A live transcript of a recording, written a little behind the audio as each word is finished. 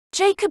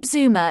Jacob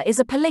Zuma is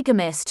a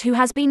polygamist who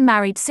has been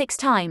married 6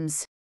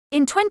 times.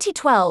 In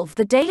 2012,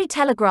 the Daily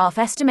Telegraph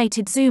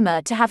estimated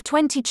Zuma to have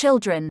 20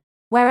 children,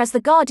 whereas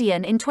The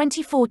Guardian in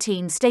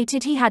 2014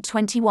 stated he had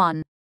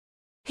 21.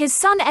 His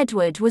son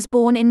Edward was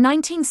born in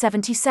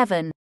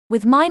 1977,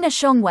 with Minah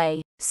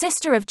Shongwe,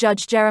 sister of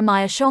Judge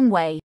Jeremiah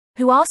Shongwe,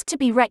 who asked to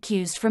be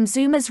recused from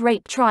Zuma's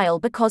rape trial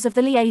because of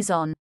the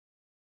liaison.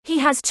 He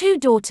has 2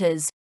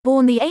 daughters,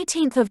 born the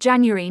 18th of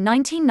January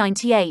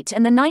 1998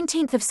 and the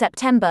 19th of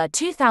September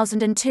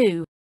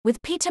 2002,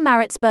 with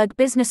Pietermaritzburg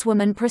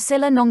businesswoman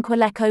Priscilla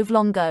Nonkwaleko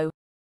Mhlongo.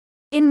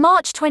 In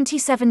March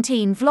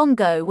 2017,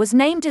 Mhlongo was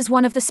named as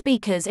one of the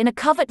speakers in a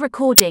covert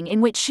recording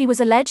in which she was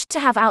alleged to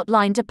have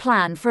outlined a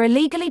plan for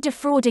illegally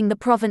defrauding the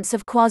province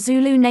of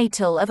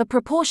kwaZulu-Natal of a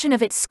proportion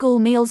of its school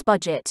meals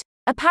budget,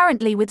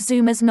 apparently with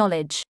Zuma's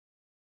knowledge.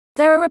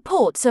 There are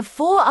reports of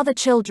 4 other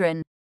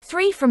children,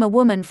 3 from a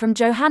woman from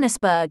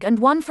Johannesburg and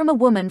 1 from a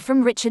woman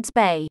from Richards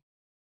Bay.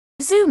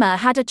 Zuma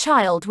had a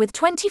child with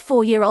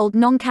 24-year-old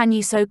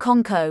Nonkwaleko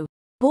Mhlongo,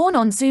 born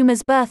on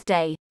Zuma's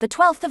birthday, the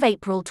 12th of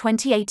April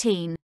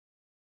 2018.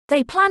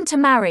 They plan to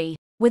marry,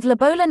 with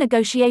lobola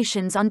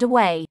negotiations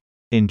underway.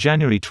 In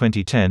January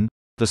 2010,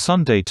 the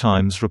Sunday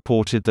Times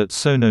reported that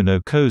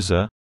Sonono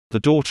Khoza, the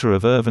daughter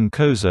of Irvin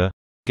Khoza,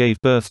 gave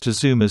birth to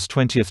Zuma's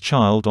 20th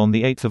child on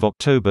 8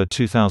 October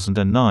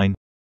 2009,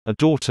 a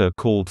daughter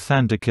called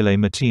Thandekile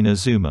Matina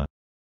Zuma.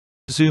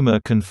 Zuma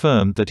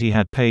confirmed that he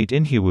had paid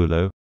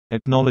inhewulo,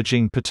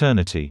 acknowledging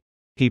paternity.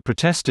 He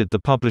protested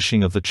the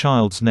publishing of the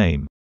child's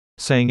name,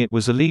 saying it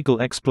was illegal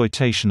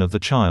exploitation of the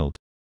child.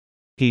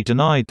 He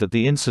denied that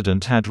the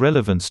incident had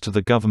relevance to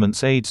the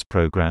government's AIDS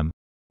program,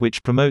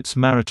 which promotes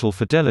marital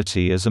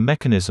fidelity as a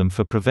mechanism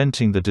for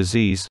preventing the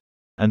disease,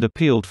 and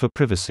appealed for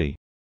privacy.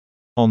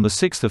 On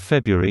 6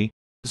 February,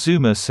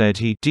 Zuma said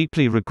he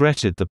deeply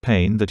regretted the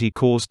pain that he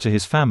caused to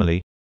his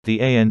family, the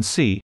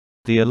ANC,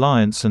 the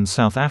Alliance and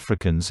South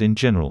Africans in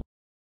general.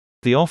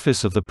 The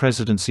office of the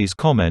presidency's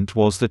comment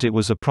was that it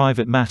was a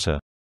private matter,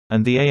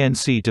 and the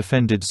ANC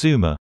defended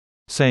Zuma,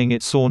 saying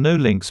it saw no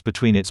links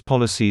between its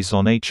policies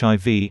on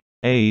HIV,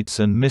 AIDS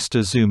and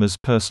Mr. Zuma's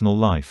personal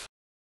life.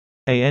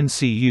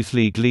 ANC Youth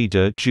League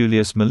leader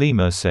Julius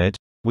Malema said,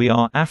 "We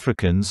are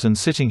Africans and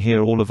sitting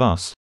here all of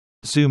us.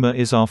 Zuma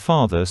is our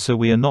father, so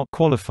we are not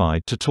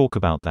qualified to talk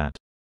about that."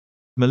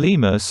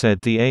 Malema said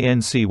the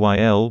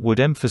ANCYL would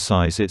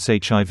emphasize its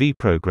HIV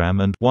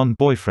program and one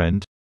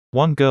boyfriend,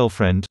 one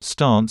girlfriend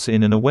stance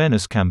in an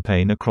awareness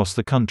campaign across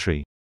the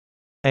country.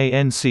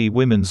 ANC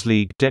Women's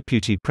League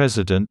Deputy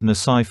President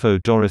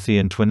Nosifo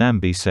Dorothy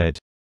Ntwanambi said,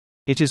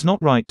 "It is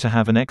not right to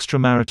have an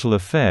extramarital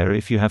affair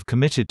if you have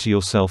committed to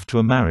yourself to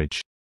a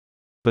marriage.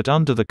 But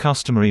under the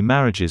Customary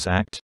Marriages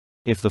Act,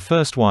 if the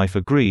first wife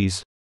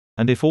agrees,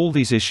 and if all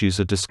these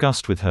issues are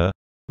discussed with her,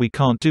 we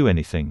can't do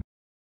anything."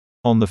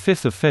 On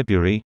 5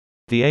 February,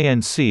 the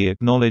ANC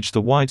acknowledged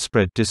the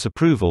widespread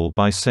disapproval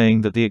by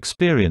saying that the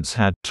experience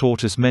had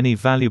taught us many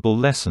valuable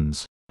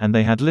lessons, and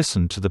they had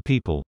listened to the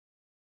people.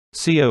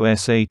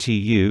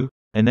 COSATU,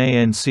 an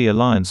ANC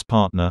alliance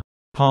partner,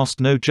 passed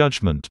no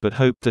judgment but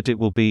hoped that it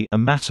will be a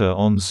matter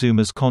on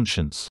Zuma's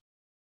conscience.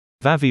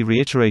 Vavi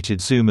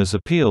reiterated Zuma's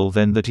appeal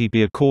then that he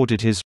be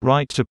accorded his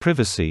right to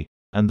privacy,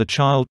 and the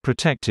child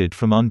protected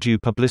from undue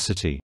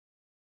publicity.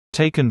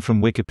 Taken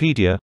from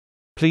Wikipedia.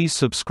 Please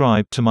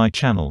subscribe to my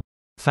channel.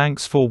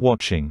 Thanks for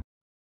watching.